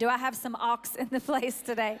done. Do I have some ox in the place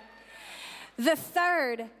today? The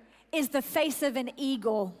third is the face of an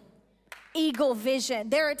eagle. Eagle vision.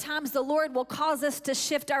 There are times the Lord will cause us to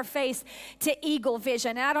shift our face to eagle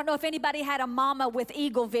vision. And I don't know if anybody had a mama with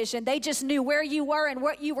eagle vision. They just knew where you were and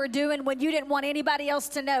what you were doing when you didn't want anybody else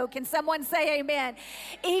to know. Can someone say amen?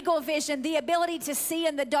 Eagle vision, the ability to see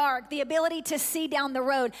in the dark, the ability to see down the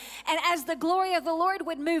road. And as the glory of the Lord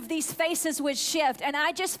would move, these faces would shift. And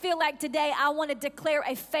I just feel like today I want to declare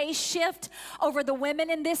a face shift over the women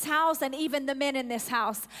in this house and even the men in this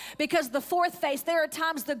house. Because the fourth face, there are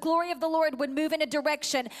times the glory of the Lord would move in a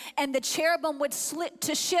direction and the cherubim would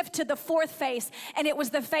shift to the fourth face, and it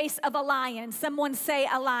was the face of a lion. Someone say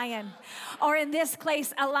a lion, or in this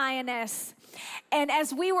case a lioness. And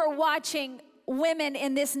as we were watching women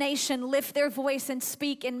in this nation lift their voice and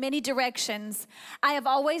speak in many directions, I have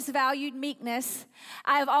always valued meekness.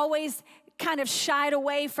 I have always kind of shied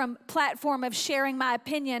away from platform of sharing my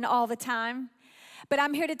opinion all the time. But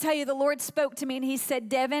I'm here to tell you, the Lord spoke to me and he said,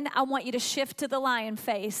 Devin, I want you to shift to the lion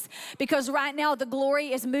face, because right now the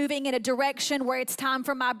glory is moving in a direction where it's time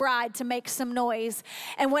for my bride to make some noise.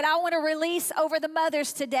 And what I want to release over the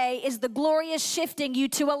mothers today is the glory is shifting you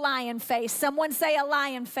to a lion face. Someone say a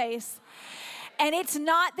lion face. And it's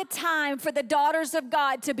not the time for the daughters of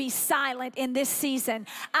God to be silent in this season.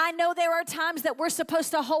 I know there are times that we're supposed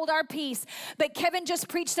to hold our peace, but Kevin just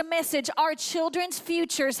preached a message. Our children's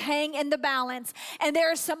futures hang in the balance. And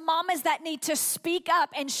there are some mamas that need to speak up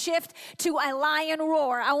and shift to a lion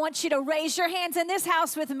roar. I want you to raise your hands in this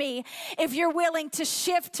house with me if you're willing to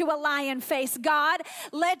shift to a lion face. God,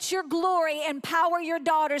 let your glory empower your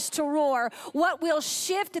daughters to roar. What will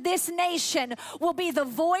shift this nation will be the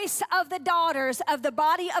voice of the daughters members of the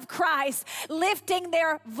body of Christ lifting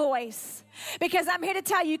their voice. Because I'm here to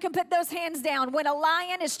tell you, you can put those hands down. When a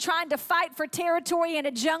lion is trying to fight for territory in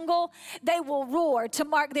a jungle, they will roar to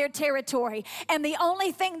mark their territory. And the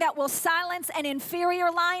only thing that will silence an inferior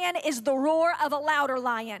lion is the roar of a louder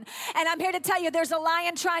lion. And I'm here to tell you, there's a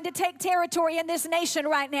lion trying to take territory in this nation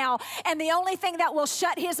right now. And the only thing that will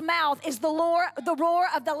shut his mouth is the roar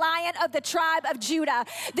of the lion of the tribe of Judah.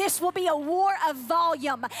 This will be a war of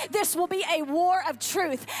volume. This will be a war of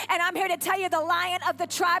truth. And I'm here to tell you, the lion of the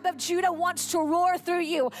tribe of Judah wants to roar through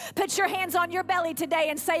you. Put your hands on your belly today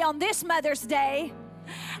and say, on this Mother's Day,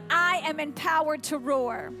 I am empowered to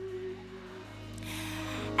roar.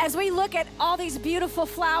 As we look at all these beautiful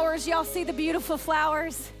flowers, y'all see the beautiful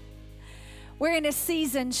flowers? We're in a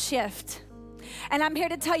season shift. And I'm here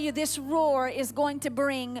to tell you, this roar is going to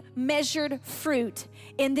bring measured fruit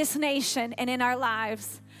in this nation and in our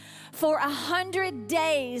lives. For 100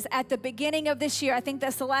 days at the beginning of this year, I think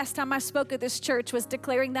that's the last time I spoke at this church, was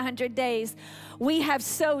declaring the 100 days. We have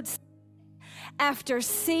sowed after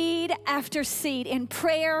seed in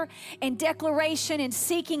prayer, in declaration, in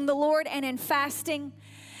seeking the Lord, and in fasting.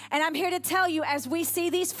 And I'm here to tell you, as we see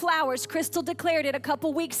these flowers, Crystal declared it a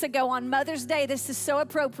couple weeks ago on Mother's Day, this is so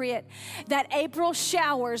appropriate, that April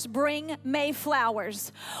showers bring May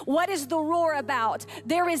flowers. What is the roar about?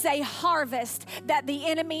 There is a harvest that the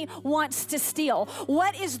enemy wants to steal.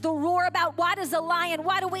 What is the roar about? Why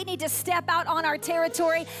do we need to step out on our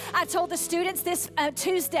territory? I told the students this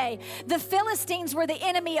Tuesday, the Philistines were the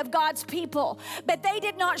enemy of God's people, but they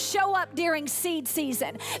did not show up during seed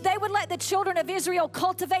season. They would let the children of Israel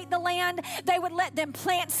cultivate the land. They would let them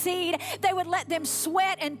plant seed. They would let them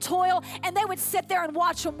sweat and toil, and they would sit there and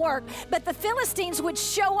watch them work. But the Philistines would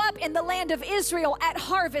show up in the land of Israel at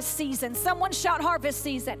harvest season. Someone shout harvest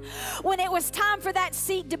season. When it was time for that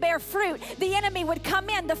seed to bear fruit, the enemy would come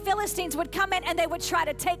in, the Philistines would come in, and they would try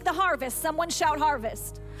to take the harvest. Someone shout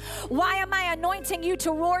harvest. Why am I anointing you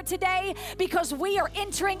to roar today? Because we are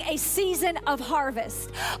entering a season of harvest.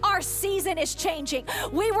 Our season is changing.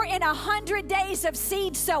 We were in 100 days of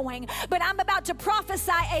seed sowing, but I'm about to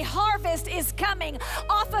prophesy a harvest is coming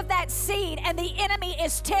off of that seed, and the enemy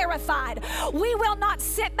is terrified. We will not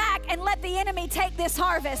sit back and let the enemy take this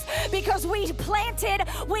harvest, because we planted,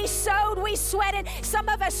 we sowed, we sweated. Some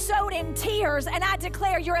of us sowed in tears, and I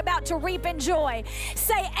declare you're about to reap in joy.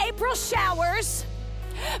 Say, April showers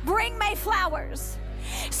bring May flowers.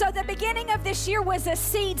 So the beginning of this year was a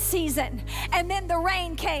seed season, and then the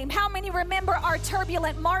rain came. How many remember our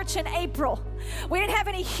turbulent March and April? We didn't have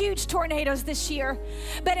any huge tornadoes this year,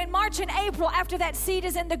 but in March and April, after that seed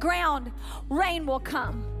is in the ground, rain will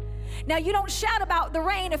come. Now, you don't shout about the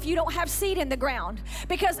rain if you don't have seed in the ground,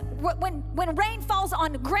 because when rain falls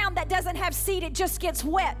on ground that doesn't have seed, it just gets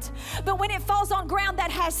wet. But when it falls on ground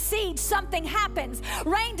that has seed, something happens.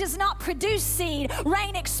 Rain does not produce seed.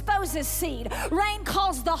 Rain exposes seed. Rain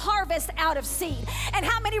calls the harvest out of seed. And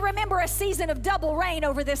how many remember a season of double rain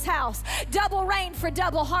over this house? Double rain for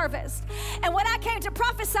double harvest. And what I came to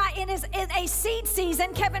prophesy in is a seed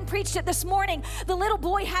season. Kevin preached it this morning. The little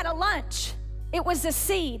boy had a lunch. It was a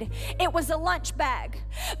seed. It was a lunch bag.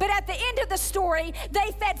 But at the end of the story,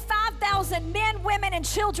 they fed 5,000 men, women, and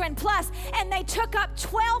children plus, and they took up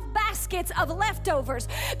 12 baskets of leftovers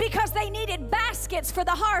because they needed baskets for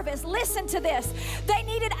the harvest. Listen to this. They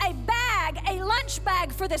needed a bag, a lunch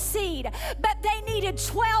bag for the seed, but they needed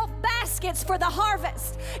 12 baskets for the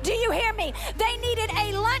harvest. Do you hear me? They needed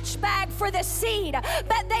a lunch bag for the seed,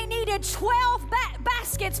 but they needed 12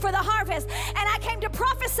 baskets for the harvest. And I came to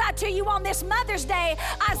prophesy to you on this Mother's Day,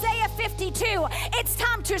 Isaiah 52. It's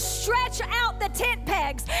time to stretch out the tent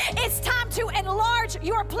pegs. It's time to enlarge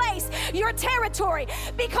your place, your territory,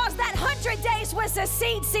 because that 100 days was a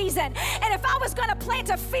seed season. And if I was going to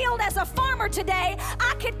plant a field as a farmer today,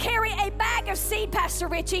 I could carry a bag of seed, Pastor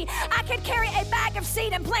Richie. I could carry a bag of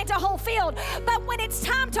seed and plant a whole field. But when it's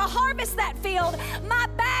time to harvest that field, my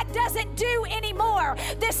bag doesn't do anymore.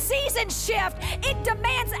 The season shift, it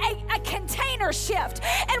demands a container shift.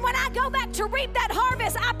 And when I go back to reap that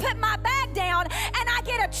harvest, I put my bag down and I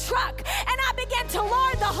get a truck and I begin to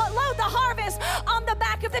load the harvest on the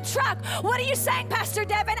back of the truck. What are you saying, Pastor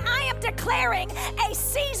Devin? I am declaring a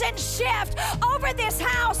season shift over this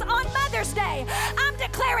house on Mother's Day. I'm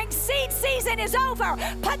declaring seed season is over.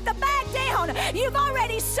 Put the bag down. You've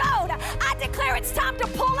already sowed. I declare it's time to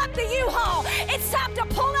pull up the U-Haul. It's time to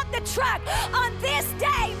pull up the truck. On this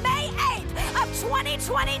day, May 8th of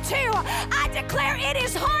 2022, I declare it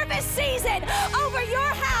is harvest season over your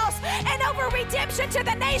house and over Redemption to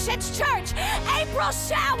the Nations Church. April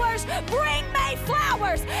showers bring May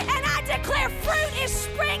flowers, and I declare declare fruit is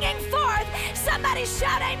springing forth. Somebody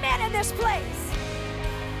shout amen in this place.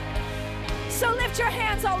 So lift your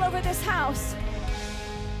hands all over this house.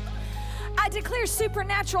 I declare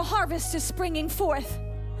supernatural harvest is springing forth.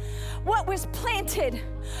 What was planted,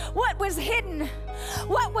 what was hidden,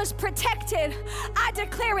 what was protected, I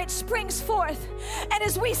declare it springs forth. And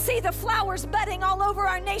as we see the flowers budding all over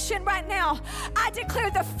our nation right now, I declare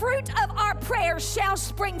the fruit of our prayers shall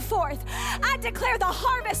spring forth. I declare the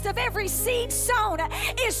harvest of every seed sown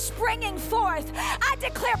is springing forth. I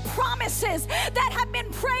declare promises that have been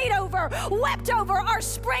prayed over, wept over, are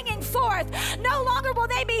springing forth. No longer will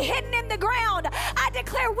they be hidden in the ground. I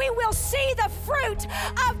declare we will see the fruit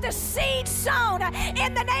of the seed sown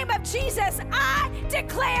in the name of Jesus. I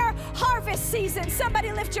declare harvest season.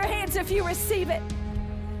 Somebody lift your hands if you receive it.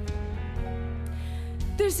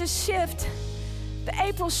 There's a shift. The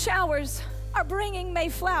April showers are bringing May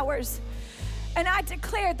flowers. And I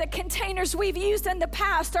declare the containers we've used in the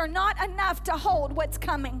past are not enough to hold what's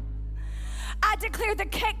coming. I declare the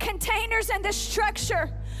containers and the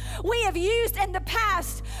structure we have used in the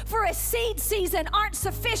past for a seed season aren't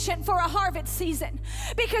sufficient for a harvest season,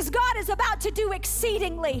 because God is about to do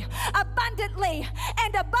exceedingly, abundantly,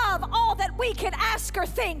 and above all that we can ask or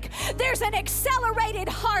think. There's an accelerated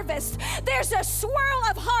harvest. There's a swirl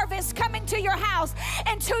of harvest coming to your house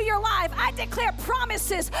and to your life. I declare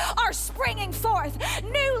promises are springing forth.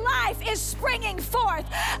 New life is springing forth.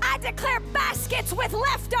 I declare baskets with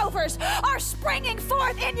leftovers are springing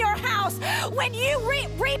forth in your house. When you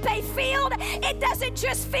reap a field, it doesn't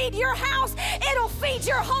just feed your house, it'll feed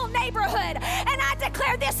your whole neighborhood. And I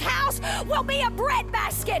declare this house will be a bread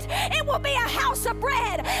basket. It will be a house of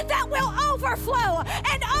bread that will overflow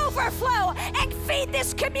and feed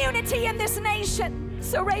this community and this nation.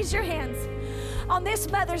 So raise your hands. On this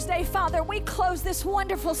Mother's Day, Father, we close this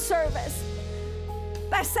wonderful service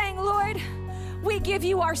by saying, Lord, we give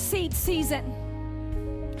you our seed season.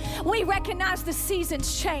 We recognize the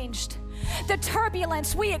seasons changed. The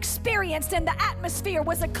turbulence we experienced in the atmosphere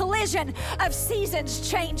was a collision of seasons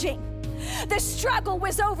changing. The struggle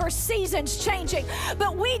was over, seasons changing.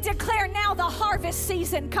 But we declare now the harvest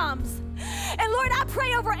season comes. And Lord, I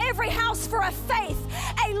pray over every house for a faith,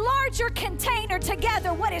 a larger container to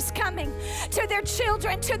gather what is coming to their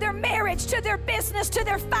children, to their marriage, to their business, to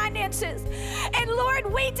their finances. And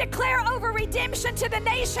Lord, we declare over redemption to the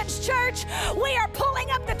nations, church. We are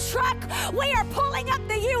pulling up the truck. We are pulling up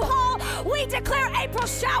the U-Haul. We declare April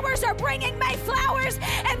showers are bringing May flowers,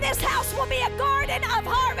 and this house will be a garden of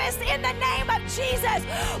harvest in the name of Jesus.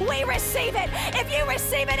 We receive it. If you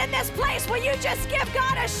receive it in this place, will you just give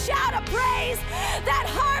God a shout of praise? That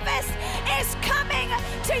harvest is coming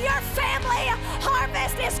to your family.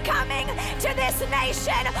 Harvest is coming to this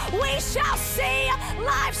nation. We shall see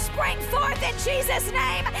life spring forth in Jesus'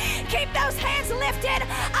 name. Keep those hands lifted.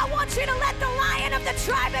 I want you to let the Lion of the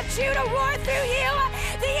tribe of Judah roar through you.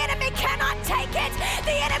 The enemy cannot take it.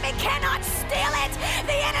 The enemy cannot steal it.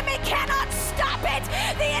 The enemy cannot stop it.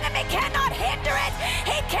 The enemy cannot hinder it.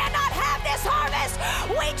 He cannot have this harvest.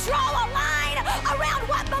 We draw a line around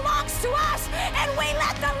what belongs to us, and we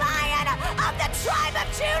let the Lion of the tribe of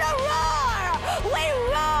Judah roar. We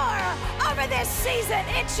roar over this season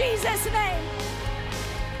in Jesus' name.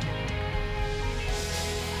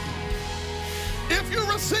 If you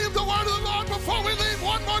receive the word of the Lord before we leave,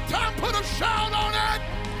 one more time, put a shout on it.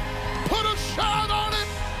 Put a shout on it.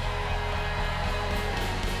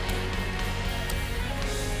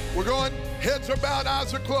 We're going, heads are bowed,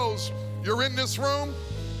 eyes are closed. You're in this room.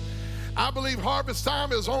 I believe harvest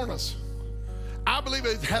time is on us. I believe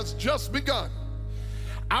it has just begun.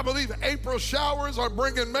 I believe April showers are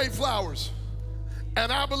bringing May flowers.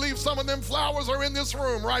 And I believe some of them flowers are in this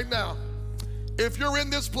room right now. If you're in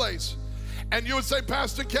this place and you would say,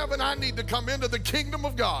 Pastor Kevin, I need to come into the kingdom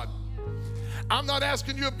of God. I'm not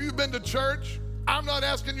asking you if you've been to church. I'm not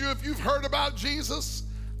asking you if you've heard about Jesus.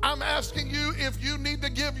 I'm asking you if you need to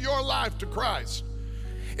give your life to Christ.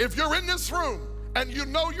 If you're in this room and you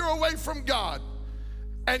know you're away from God,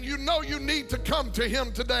 and you know you need to come to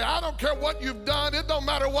him today. I don't care what you've done. It don't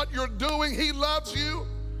matter what you're doing. He loves you.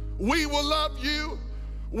 We will love you.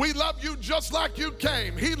 We love you just like you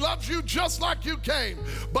came. He loves you just like you came,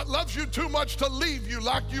 but loves you too much to leave you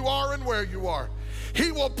like you are and where you are.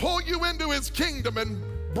 He will pull you into his kingdom and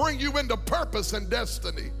bring you into purpose and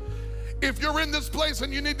destiny. If you're in this place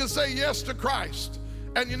and you need to say yes to Christ,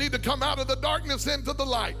 and you need to come out of the darkness into the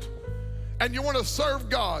light, and you want to serve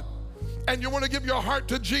God, and you want to give your heart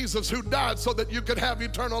to Jesus who died so that you could have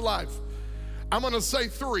eternal life, I'm going to say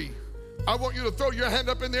 3. I want you to throw your hand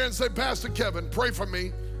up in there and say, Pastor Kevin, pray for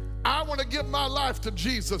me. I want to give my life to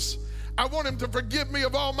Jesus. I want him to forgive me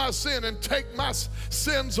of all my sin and take my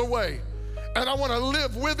sins away. And I want to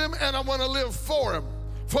live with him and I want to live for him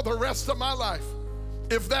for the rest of my life.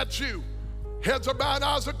 If that's you, heads are bowed,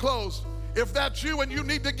 eyes are closed. If that's you and you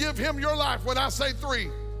need to give him your life, when I say 3,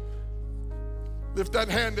 lift that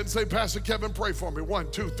hand and say, Pastor Kevin, pray for me.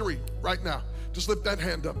 1, 2, 3, right now. Just lift that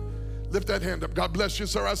hand up. Lift that hand up. God bless you,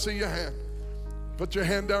 sir. I see your hand. Put your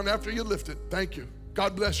hand down after you lift it. Thank you.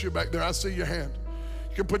 God bless you back there. I see your hand.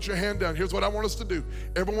 You can put your hand down. Here's what I want us to do.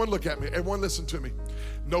 Everyone look at me. Everyone listen to me.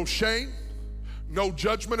 No shame, no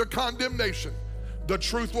judgment or condemnation. The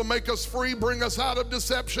truth will make us free, bring us out of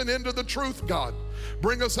deception into the truth, God.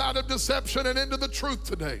 Bring us out of deception and into the truth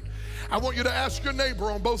today. I want you to ask your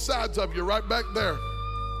neighbor on both sides of you right back there.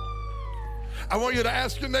 I want you to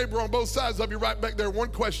ask your neighbor on both sides of you right back there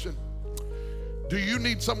one question. Do you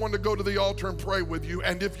need someone to go to the altar and pray with you?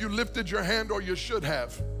 And if you lifted your hand, or you should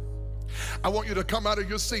have, I want you to come out of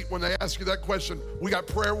your seat when they ask you that question. We got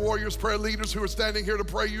prayer warriors, prayer leaders who are standing here to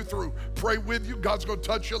pray you through, pray with you. God's going to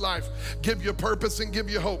touch your life, give you purpose and give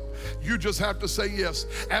you hope. You just have to say yes.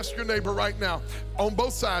 Ask your neighbor right now, on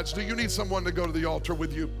both sides, do you need someone to go to the altar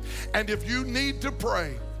with you? And if you need to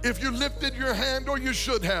pray, if you lifted your hand, or you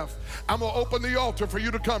should have, I'm going to open the altar for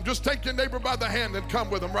you to come. Just take your neighbor by the hand and come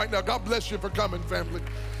with them right now. God bless you for coming, family.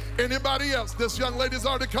 Anybody else? This young lady's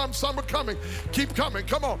already come. Some are coming. Keep coming.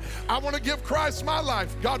 Come on. I want to give Christ my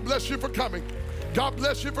life. God bless you for coming. God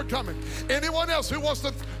bless you for coming. Anyone else who wants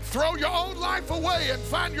to throw your old life away and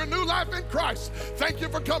find your new life in Christ? Thank you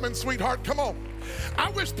for coming, sweetheart. Come on. I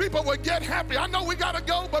wish people would get happy. I know we got to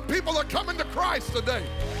go, but people are coming to Christ today.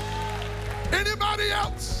 Anybody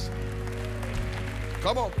else?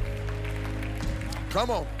 Come on.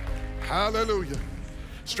 Come on. Hallelujah.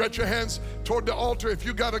 Stretch your hands toward the altar. If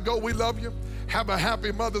you got to go, we love you. Have a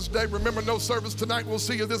happy Mother's Day. Remember, no service tonight. We'll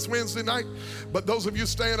see you this Wednesday night. But those of you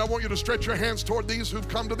staying, I want you to stretch your hands toward these who've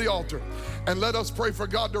come to the altar. And let us pray for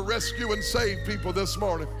God to rescue and save people this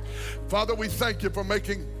morning. Father, we thank you for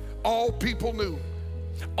making all people new.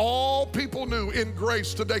 All people new in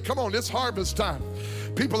grace today. Come on, it's harvest time.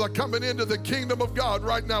 People are coming into the kingdom of God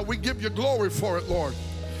right now. We give you glory for it, Lord.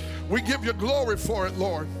 We give you glory for it,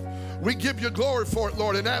 Lord. We give you glory for it,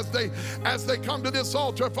 Lord. And as they come to this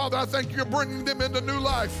altar, Father, I thank you're bringing them into new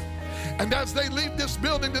life. And as they leave this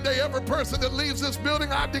building today, every person that leaves this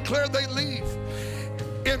building, I declare they leave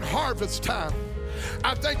in harvest time.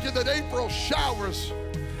 I thank you that April showers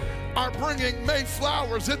are bringing May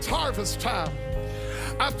flowers. It's harvest time.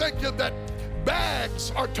 I thank you that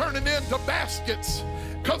bags are turning into baskets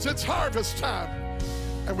because it's harvest time.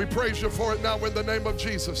 And we praise you for it now in the name of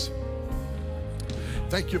Jesus.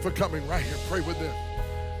 Thank you for coming right here. Pray with them.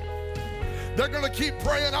 They're going to keep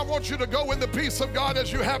praying. I want you to go in the peace of God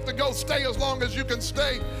as you have to go. Stay as long as you can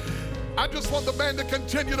stay. I just want the band to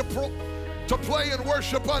continue to play and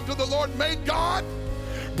worship unto the Lord. May God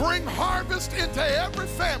bring harvest into every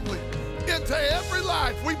family, into every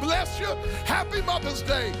life. We bless you. Happy Mother's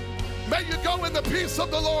Day. May you go in the peace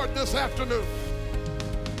of the Lord this afternoon.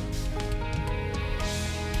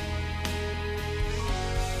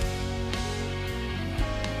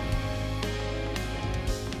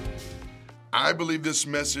 I believe this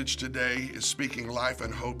message today is speaking life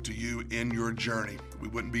and hope to you in your journey. We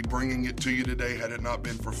wouldn't be bringing it to you today had it not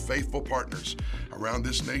been for faithful partners around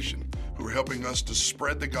this nation who are helping us to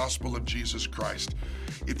spread the gospel of Jesus Christ.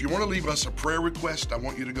 If you want to leave us a prayer request, I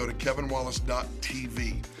want you to go to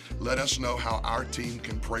kevinwallace.tv. Let us know how our team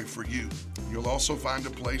can pray for you. You'll also find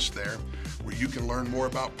a place there where you can learn more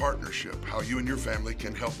about partnership, how you and your family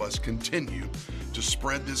can help us continue to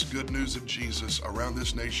spread this good news of Jesus around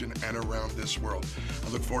this nation and around this world. I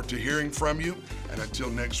look forward to hearing from you, and until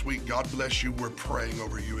next week, God bless you. We're praying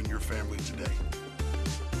over you and your family today.